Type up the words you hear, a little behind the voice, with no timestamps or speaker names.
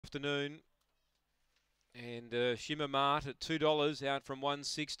afternoon. And Shimmer Mart at $2 out from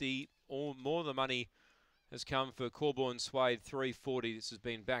 160. All more of the money has come for Corborn Suede, 340. This has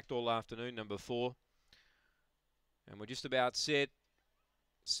been backed all afternoon, number 4. And we're just about set.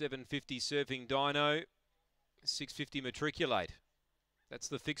 750 Surfing Dino, 650 Matriculate. That's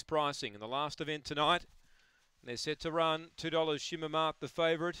the fixed pricing in the last event tonight. And they're set to run. $2 Shimmer Mart, the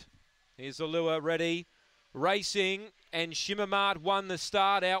favourite. Here's the lure ready. Racing, and Shimmer Mart won the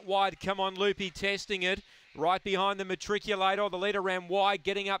start out wide. Come on, Loopy testing it. Right behind the Matriculator. The leader ran wide,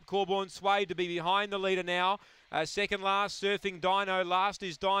 getting up Corborn Suede to be behind the leader now. Second last, Surfing Dino. Last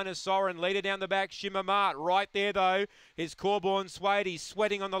is Dinosaur, and leader down the back, Shimmer Mart. Right there, though, is Corborn Suede. He's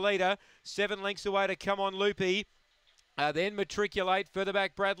sweating on the leader. 7 lengths away to Come On Loopy. Then Matriculate. Further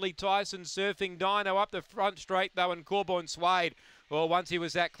back, Bradley Tyson. Surfing Dino up the front straight, though, and Corborn Suede. Well, once he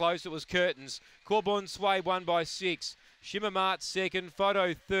was that close, it was curtains. Corborn Suede won by 6. Shimmer Mart second.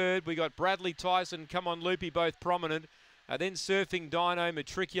 Photo third. We got Bradley Tyson, Come On Loopy, both prominent. Then Surfing Dino,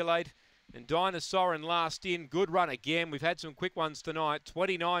 Matriculate, and Dinosaur in last in. Good run again. We've had some quick ones tonight.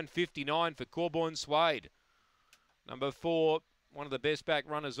 29.59 for Corborn Suede. Number 4, one of the best back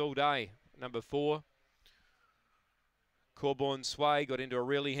runners all day. Number 4. Corborn Suede got into a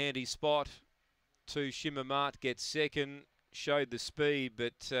really handy spot. 2 Shimmer Mart gets second. Showed the speed,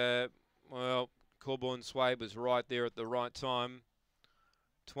 but, well, Corborn Suede was right there at the right time.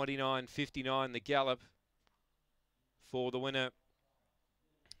 29.59 the gallop for the winner.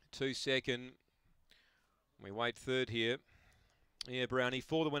 2 second. We wait third here. Yeah, Brownie,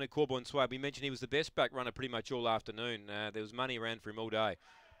 for the winner, Corborn Suede. We mentioned he was the best back runner pretty much all afternoon. There was money around for him all day.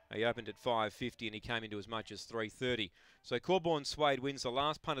 He opened at 5.50 and he came into as much as 3.30. So Corborn Suede wins. The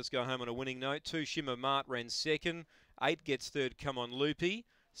last punters go home on a winning note. 2 Shimmer Mart ran second. 8 gets third, Come On Loopy.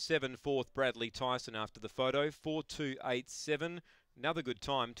 7 fourth, Bradley Tyson after the photo. 4.287. Another good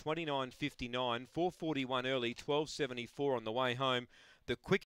time, 29.59. 4.41 early, 12.74 on the way home. The quick